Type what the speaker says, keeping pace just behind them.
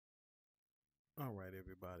All right,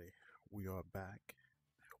 everybody, we are back.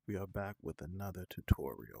 We are back with another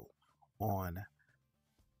tutorial on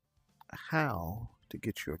how to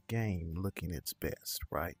get your game looking its best,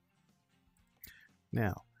 right?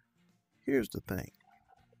 Now, here's the thing,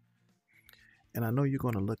 and I know you're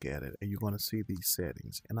going to look at it and you're going to see these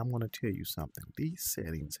settings, and I'm going to tell you something. These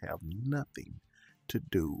settings have nothing to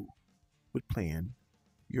do with playing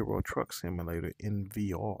Euro Truck Simulator in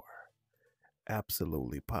VR.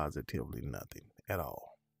 Absolutely, positively nothing at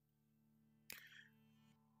all.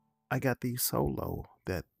 I got these so low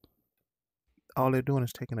that all they're doing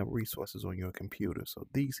is taking up resources on your computer. So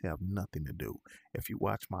these have nothing to do. If you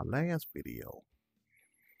watch my last video,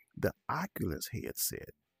 the Oculus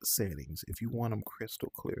headset settings, if you want them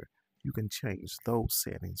crystal clear, you can change those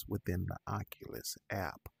settings within the Oculus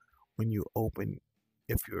app. When you open,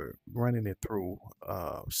 if you're running it through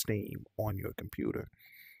Steam on your computer,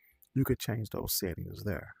 you could change those settings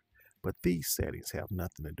there. But these settings have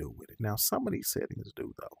nothing to do with it. Now, some of these settings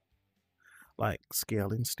do, though. Like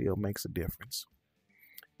scaling still makes a difference.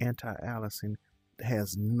 Anti-aliasing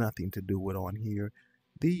has nothing to do with on here.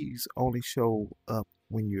 These only show up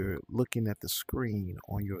when you're looking at the screen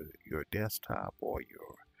on your desktop or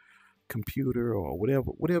your computer or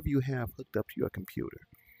whatever you have hooked up to your computer.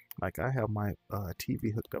 Like I have my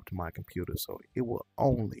TV hooked up to my computer, so it will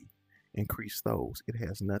only increase those. It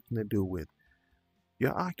has nothing to do with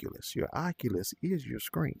your Oculus. Your Oculus is your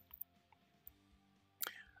screen.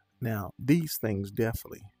 Now, these things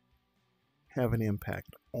definitely have an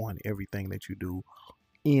impact on everything that you do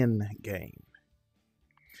in game.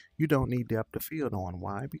 You don't need depth of field on.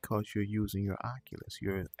 Why? Because you're using your Oculus.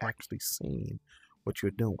 You're actually seeing what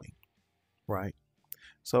you're doing, right?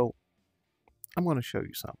 So, I'm going to show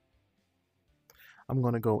you something. I'm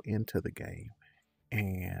going to go into the game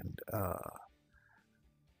and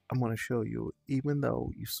I'm going to show you, even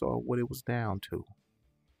though you saw what it was down to,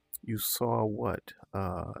 you saw what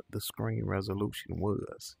the screen resolution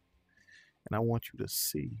was. And I want you to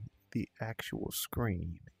see the actual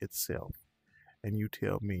screen itself. And you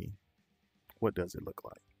tell me, what does it look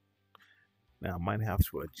like? Now, I might have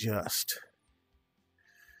to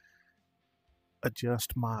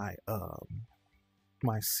adjust my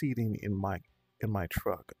my seating in my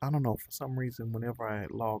truck. I don't know, for some reason, whenever I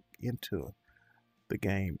log into the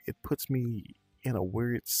game, it puts me in a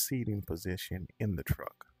weird seating position in the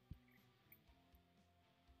truck.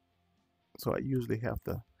 So I usually have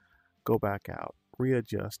to go back out,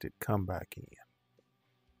 readjust it, come back in.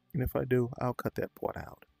 And if I do, I'll cut that part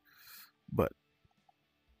out. But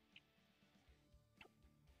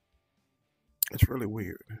it's really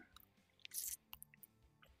weird.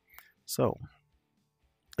 So,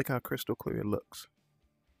 look how crystal clear it looks.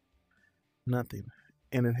 Nothing.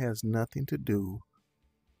 And it has nothing to do,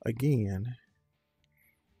 again,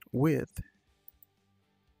 with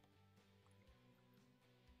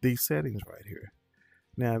these settings right here.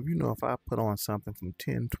 Now, if I put on something from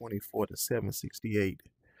 1024 to 768,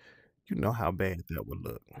 you know how bad that would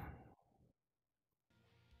look.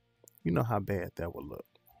 You know how bad that would look.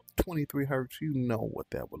 23 hertz, you know what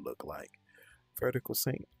that would look like. Vertical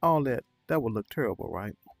sync, all that would look terrible,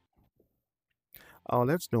 right? All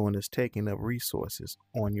that's doing is taking up resources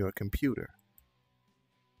on your computer.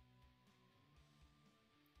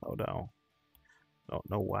 Hold on. Don't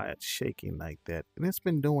know why it's shaking like that. And it's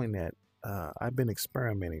been doing that. I've been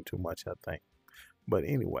experimenting too much, I think. But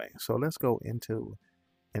anyway, so let's go into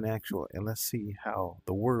an actual and let's see how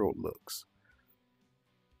the world looks.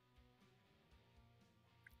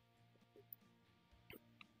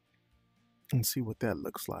 And see what that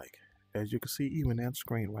looks like. As you can see, even that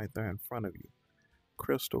screen right there in front of you,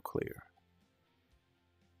 crystal clear.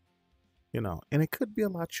 And it could be a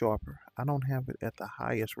lot sharper. I don't have it at the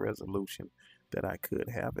highest resolution that I could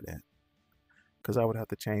have it at, because I would have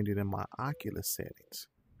to change it in my Oculus settings.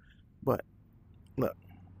 But look,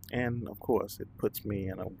 and of course it puts me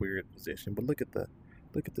in a weird position. But look at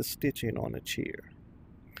the stitching on the chair.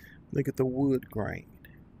 Look at the wood grain.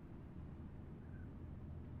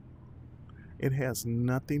 It has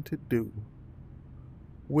nothing to do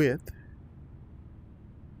with,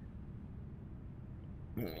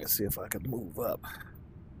 let's see if I can move up.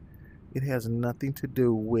 It has nothing to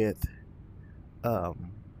do with the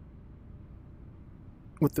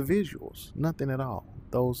visuals. Nothing at all.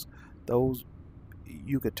 Those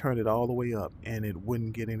you could turn it all the way up and it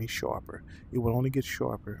wouldn't get any sharper. It would only get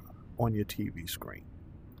sharper on your TV screen.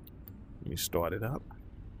 You start it up.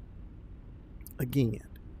 Again,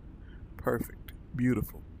 perfect,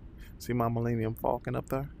 beautiful. See my Millennium Falcon up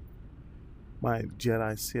there? My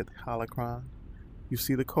Jedi Sith holocron. You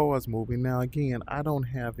see the cars moving. Now again, I don't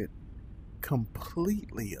have it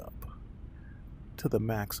completely up. to the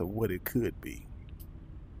max of what it could be.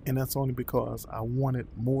 And that's only because I wanted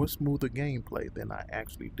more smoother gameplay than I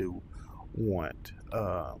actually do want.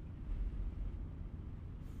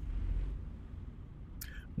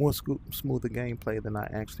 More smoother gameplay than I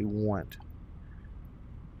actually want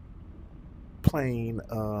playing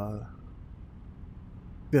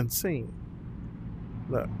than seeing.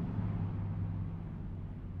 Look.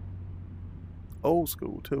 Old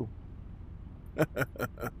school too.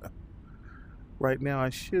 Right now I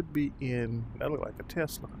should be in, that look like a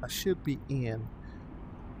Tesla. I should be in,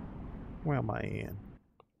 where am I in?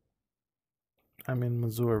 I'm in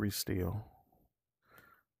Missouri still.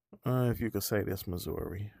 If you could say that's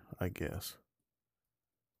Missouri, I guess.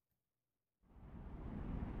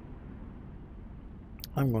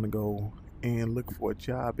 I'm gonna go and look for a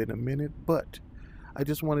job in a minute, but I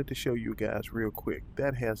just wanted to show you guys real quick.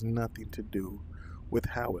 That has nothing to do with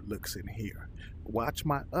how it looks in here. Watch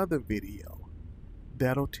my other video.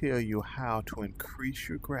 That'll tell you how to increase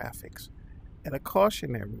your graphics in a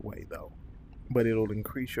cautionary way though, but it'll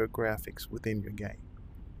increase your graphics within your game.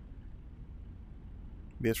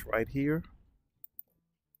 This right here,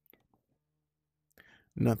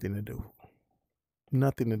 nothing to do.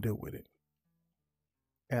 Nothing to do with it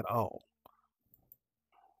at all.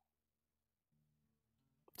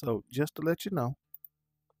 So just to let you know,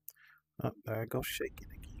 there I go shaking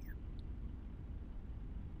again.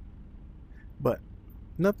 But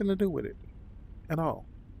nothing to do with it at all.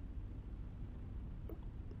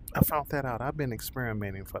 I found that out. I've been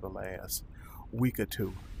experimenting for the last week or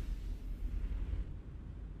two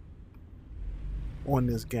on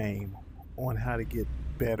this game, on how to get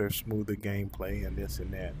better, smoother gameplay and this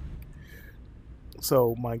and that.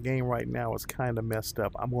 So my game right now is kind of messed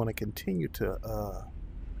up. I'm going to continue to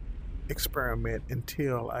experiment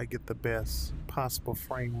until I get the best possible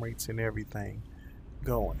frame rates and everything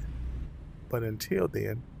going. But until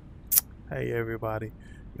then, hey everybody,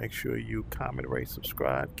 make sure you comment, rate,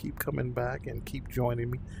 subscribe, keep coming back and keep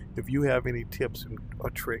joining me. If you have any tips or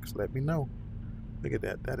tricks, let me know. Look at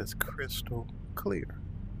that, that is crystal clear.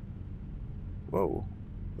 Whoa,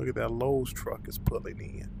 look at that Lowe's truck is pulling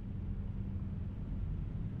in.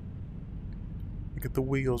 Look at the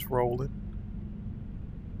wheels rolling.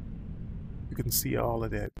 You can see all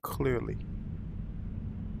of that clearly.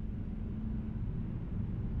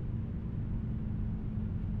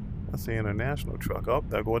 That's the international truck. Oh,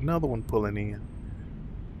 there go another one pulling in.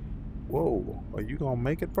 Whoa, are you gonna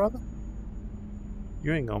make it, brother?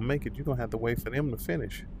 You ain't gonna make it. You're gonna have to wait for them to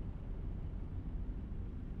finish.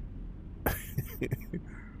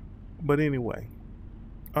 But anyway,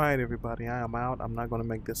 all right, everybody, I am out. I'm not gonna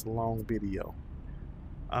make this a long video.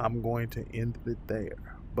 I'm going to end it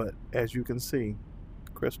there. But as you can see,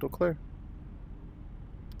 crystal clear.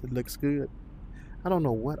 It looks good. I don't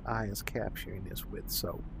know what eye is capturing this with,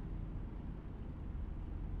 so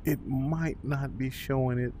it might not be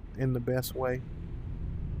showing it in the best way.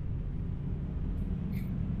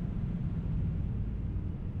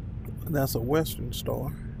 That's a Western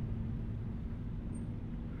Star.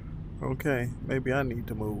 Okay, maybe I need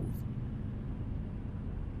to move.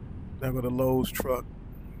 There go the Lowe's truck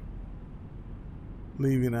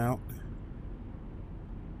leaving out.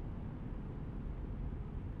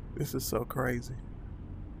 This is so crazy.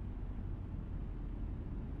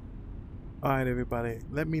 All right, everybody,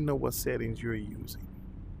 let me know what settings you're using.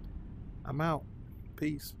 I'm out.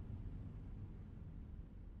 Peace.